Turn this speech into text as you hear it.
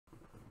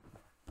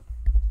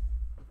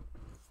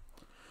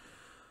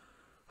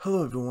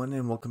Hello everyone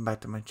and welcome back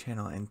to my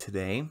channel, and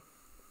today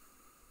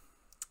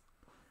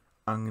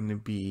I'm going to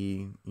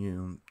be,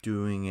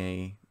 doing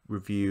a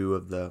review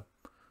of the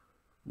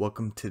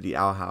Welcome to the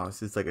Owl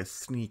House. It's like a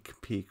sneak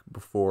peek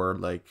before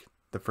like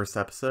the first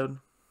episode.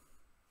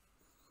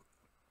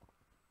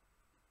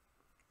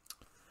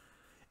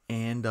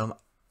 And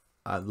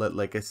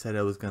like I said,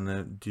 I was going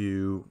to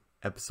do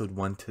episode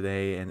 1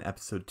 today and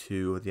episode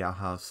 2 of the Owl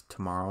House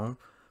tomorrow.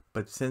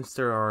 But since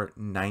there are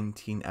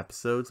 19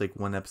 episodes, like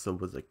one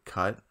episode was like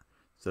cut,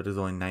 so there's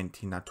only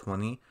 19, not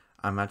 20.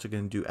 I'm actually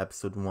going to do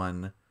episode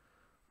 1.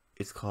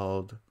 It's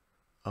called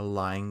A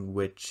Lying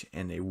Witch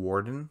and a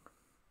Warden.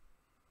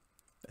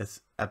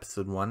 That's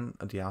episode 1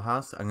 of the Owl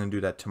House. I'm going to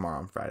do that tomorrow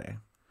on Friday.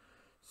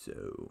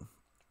 So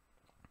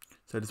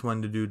I just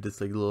wanted to do this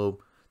like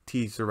little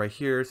teaser right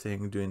here saying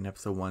I'm doing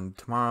episode 1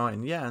 tomorrow.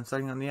 And yeah, I'm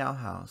starting on the Owl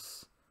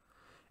House.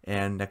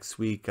 And next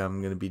week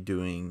I'm going to be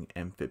doing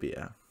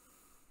Amphibia.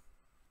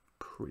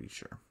 Pretty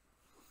sure.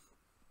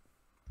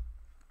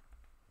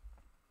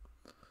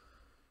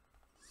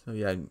 So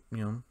yeah,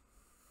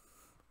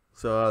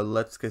 so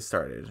let's get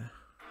started. You can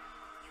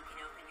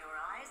open your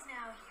eyes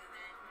now,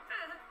 human.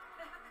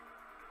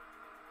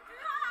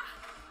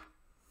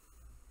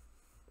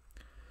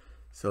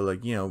 So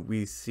like,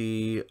 we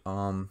see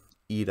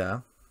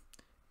Ida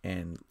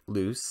and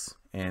Luce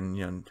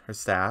and her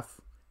staff.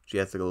 She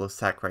has like a little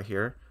sack right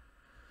here.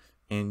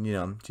 And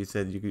she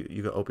said you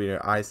could open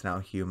your eyes now,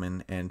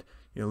 human. And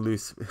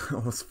Luce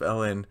almost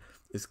fell in,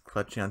 is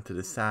clutching onto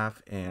the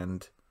staff,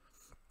 and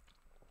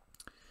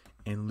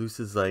Luce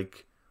is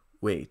like,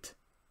 wait,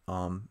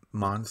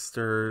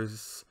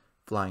 monsters,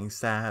 flying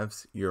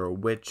staffs, you're a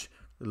witch,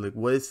 like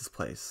what is this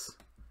place?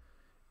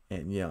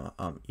 And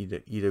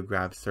Ida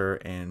grabs her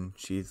and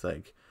she's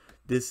like,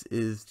 this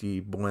is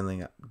the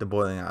boiling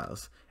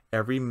isles.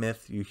 Every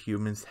myth you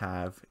humans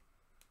have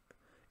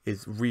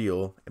is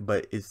real,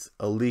 but it's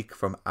a leak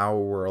from our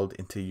world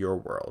into your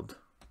world.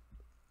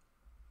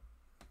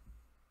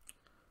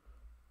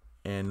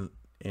 And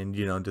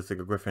just like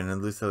a griffin,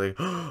 and Lucy like,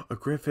 oh, a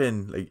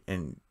griffin, like,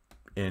 and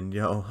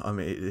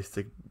it's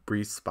like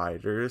breeze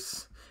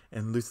spiders,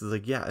 and Lucy's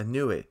like, yeah, I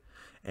knew it.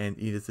 And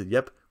Edith said,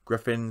 yep,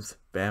 griffins,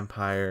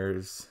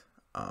 vampires,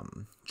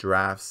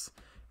 giraffes.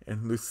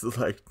 And Lucy's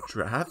like,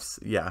 giraffes?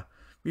 Yeah,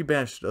 we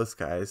banished those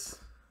guys,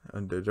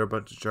 and they're a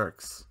bunch of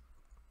jerks.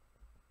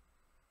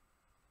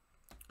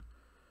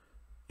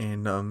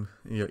 And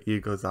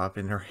Edith goes off,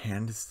 and her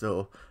hand is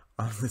still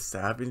on the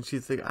staff, and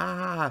she's like,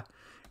 ah.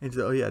 And she's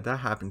like, oh yeah, that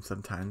happens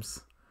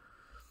sometimes.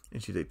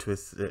 And she like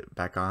twists it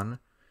back on.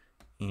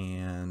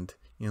 And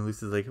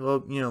Lucy's like, well,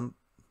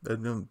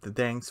 the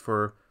thanks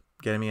for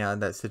getting me out of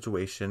that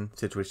situation.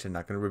 Situation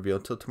not gonna reveal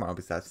till tomorrow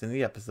because that's in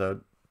the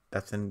episode.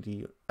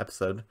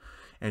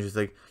 And she's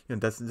like,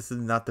 this is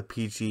not the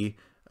PG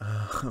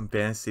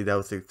fantasy that I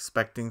was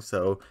expecting.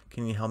 So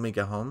can you help me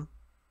get home?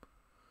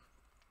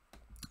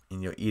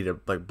 And Ida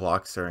like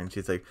blocks her, and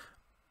she's like,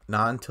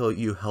 not until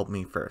you help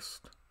me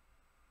first.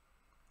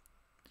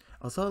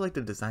 Also, I like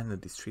the design of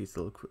these trees.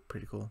 They look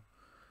pretty cool.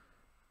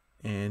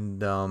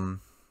 And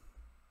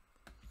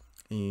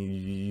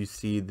you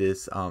see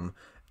this I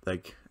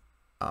think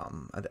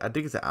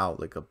it's an owl,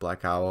 like a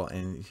black owl,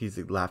 and he's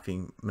like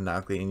laughing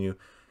maniacally, and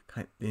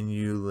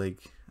you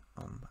like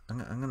I'm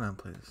gonna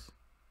play this.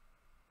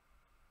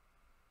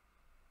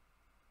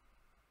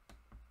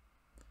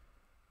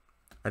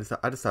 I just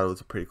thought it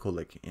was a pretty cool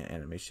like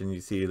animation. You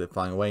see it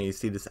flying away. You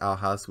see this owl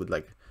house with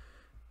like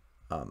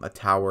a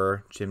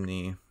tower,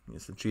 chimney,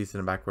 some trees in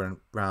the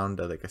background,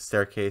 like a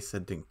staircase, I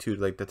think, to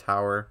like the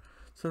tower.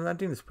 So I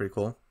think it's pretty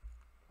cool.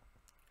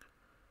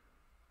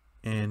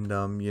 And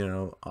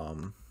Ida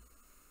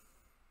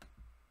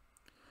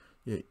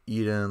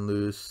and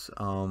Luce,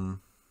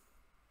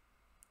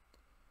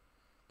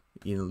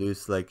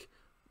 like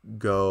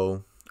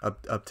go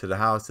up to the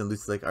house, and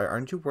Luce's like,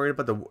 aren't you worried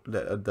about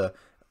the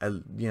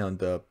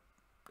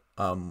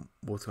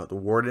what's it called, the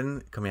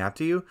warden coming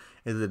after you?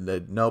 And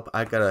then nope,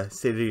 I got a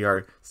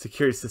state-of-the-art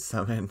security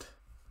system. And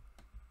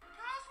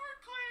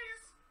Password,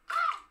 please.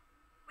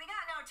 We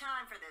got no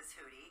time for this,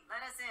 Hootie.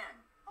 Let us in.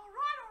 All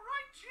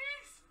right,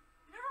 jeez.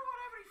 You never want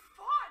to have any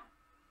fun.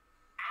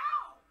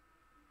 Ow.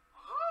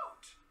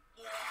 Hoot.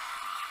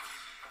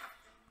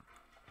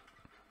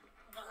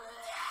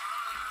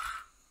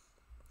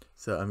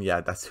 so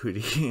yeah, that's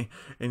Hootie.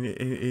 and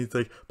he's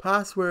like,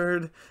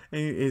 password,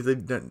 and he's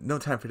like, no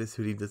time for this,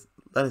 Hootie, just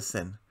let us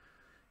in.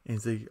 And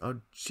he's like,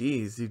 oh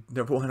jeez, you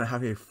never want to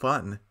have any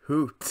fun,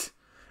 hoot.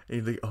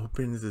 And he like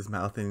opens his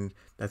mouth, and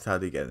that's how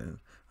they get in.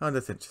 Oh,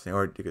 that's interesting.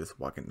 Or you could just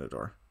walk in the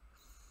door.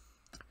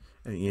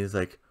 And he's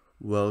like,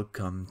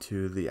 welcome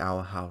to the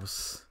Owl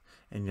House.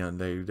 And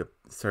they're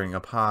stirring a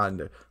pot,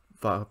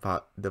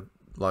 the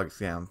logs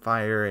get on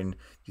fire, and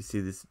you see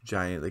this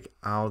giant like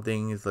owl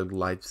thing is like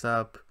lights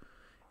up.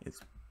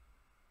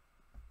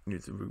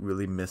 It's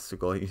really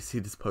mystical. You see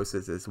this poster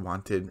that says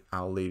wanted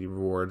owl lady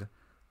reward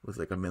was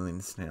like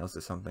 1,000,000 snails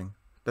or something.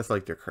 That's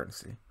like their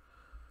currency.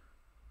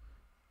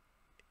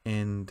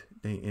 And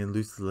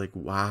Lucy's like,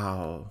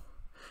 wow.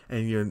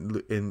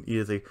 And and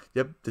Ida's like,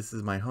 yep, this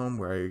is my home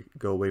where I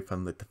go away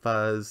from like the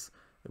fuzz,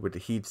 with the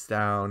heat's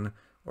down,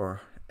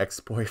 or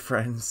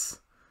ex-boyfriends.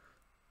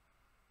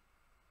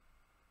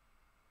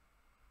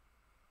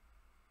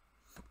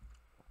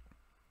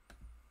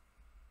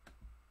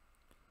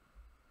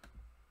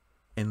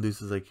 And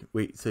Luz is like,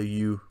 wait, so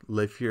you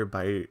live here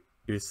by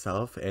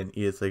yourself? And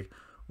Ida's like,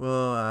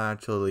 well,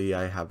 actually,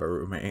 I have a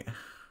roommate.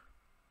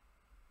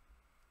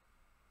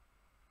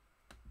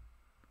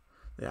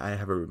 Yeah, I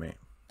have a roommate.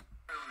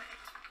 Who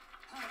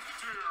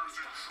dares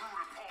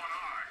intrude upon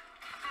I,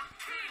 the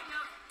king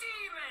of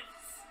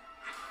demons?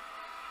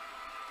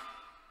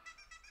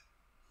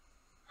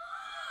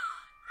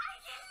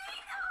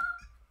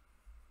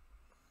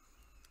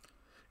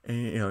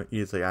 And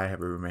he's like, I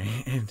have a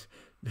roommate, and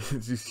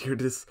you hear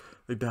this,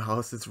 like the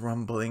house is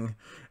rumbling,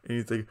 and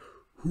he's like,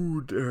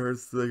 who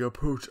dares like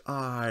approach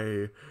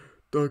I,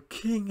 the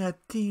king of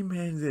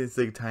demons? And it's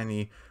like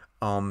tiny,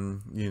 I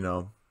don't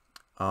know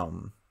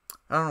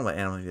what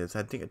animal it is.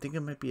 I think it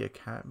might be a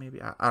cat,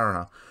 maybe. I don't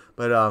know,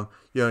 but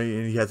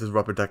he has his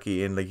rubber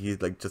ducky, and like he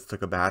like just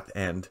took a bath,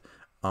 and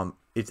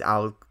it's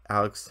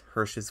Alex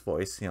Hirsch's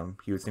voice.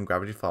 He was in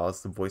Gravity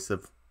Falls, the voice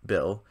of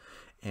Bill,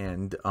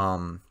 and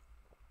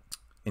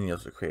he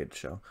also created the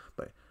show.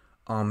 But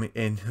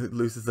and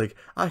Luz is like,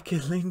 "Ay, que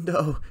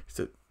lindo."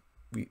 So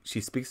she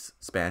speaks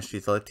Spanish.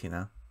 She's a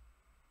Latina.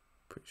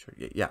 Pretty sure.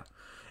 Yeah.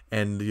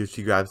 And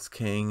she grabs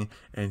King,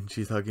 and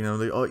she's hugging him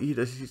like, "Oh,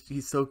 Ida,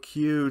 he's so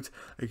cute.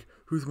 Like,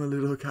 who's my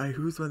little guy?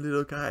 Who's my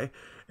little guy?"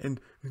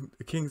 And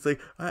the King's like,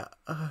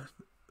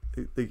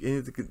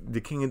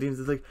 the King of Demons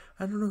is like,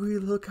 "I don't know who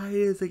your little guy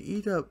is. Like,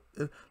 Ida,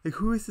 like,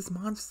 who is this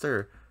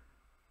monster?"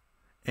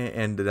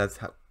 And that's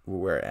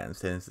where it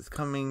ends. And this is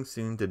coming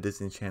soon to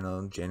Disney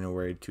Channel,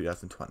 January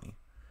 2020,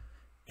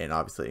 and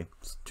obviously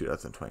it's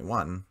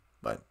 2021.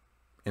 But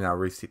I've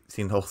already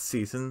seen the whole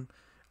season.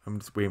 I'm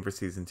just waiting for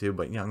season 2,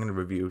 but I'm gonna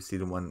review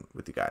season 1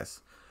 with you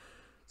guys.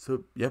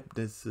 So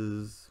this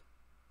is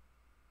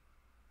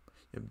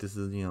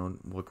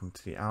welcome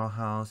to the Owl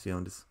House.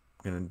 I'm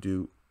wanting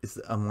to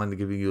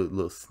give you a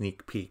little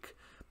sneak peek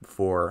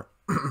before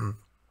I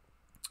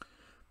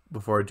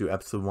do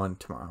episode 1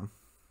 tomorrow.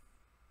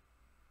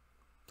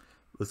 I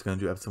was gonna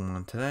do episode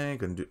 1 today.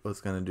 I was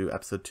gonna do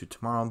episode 2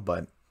 tomorrow,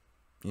 but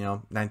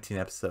 19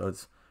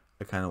 episodes.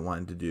 I kind of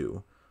wanted to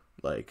do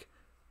like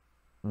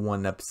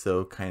one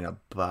episode kind of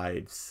by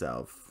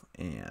itself,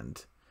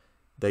 and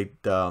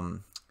like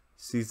the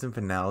season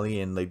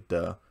finale and like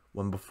the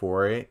one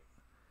before it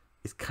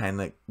is kind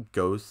of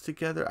goes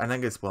together. I'm not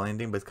gonna spoil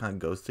anything, but it kind of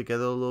goes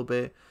together a little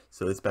bit,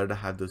 so it's better to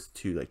have those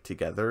two like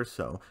together.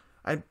 So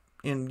and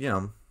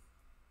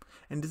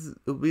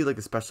it'll be like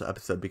a special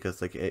episode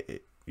because like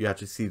you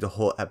actually see the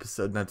whole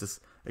episode, not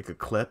just like a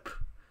clip.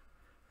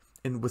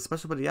 And what's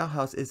special about the Owl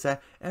House is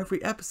that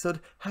every episode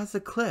has a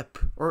clip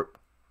or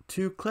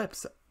 2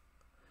 clips.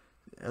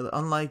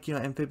 Unlike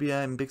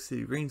Amphibia and Big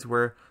City Greens,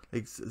 where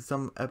like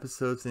some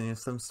episodes and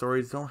some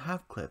stories don't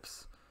have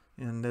clips,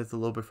 and that's a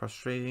little bit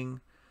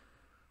frustrating.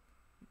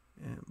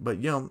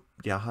 But the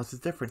Owl House is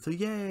different, so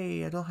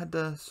yay! I don't have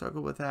to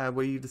struggle with that.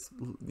 Where you just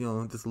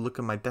just look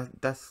at my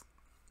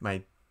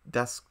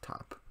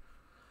desktop.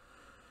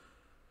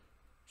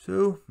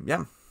 So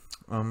yeah,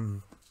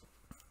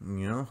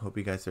 hope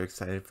you guys are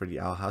excited for the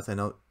Owl House. I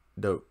know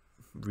the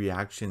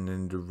reaction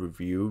and the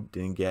review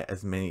didn't get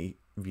as many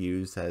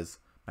views as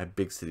my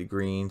Big City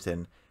Greens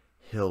and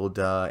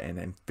Hilda and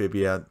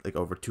Amphibia, like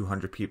over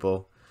 200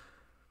 people,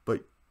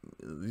 but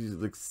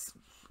like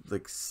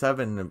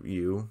 7 of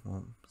you,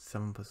 well,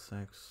 7 plus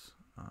 6,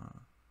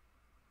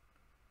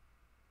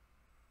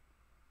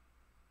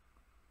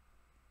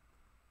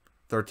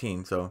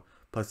 13, so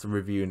plus the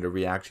review and the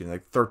reaction,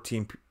 like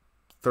 13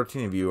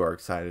 of you are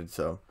excited,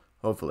 so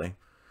hopefully,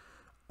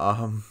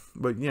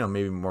 but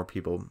maybe more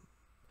people,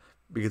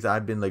 because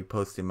I've been like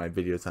posting my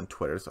videos on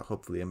Twitter, so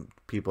hopefully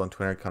people on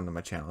Twitter come to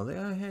my channel like,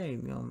 oh hey,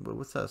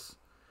 what's this?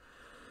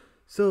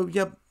 So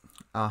yep,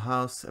 Owl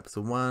House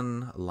episode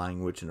 1,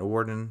 Lying Witch and a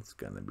Warden, it's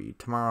gonna be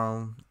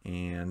tomorrow.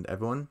 And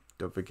everyone,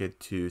 don't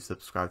forget to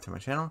subscribe to my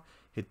channel,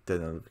 hit the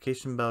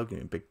notification bell, give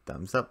me a big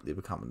thumbs up, leave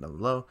a comment down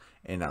below,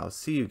 and I'll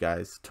see you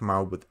guys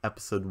tomorrow with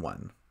episode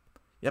 1.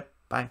 Yep,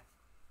 bye.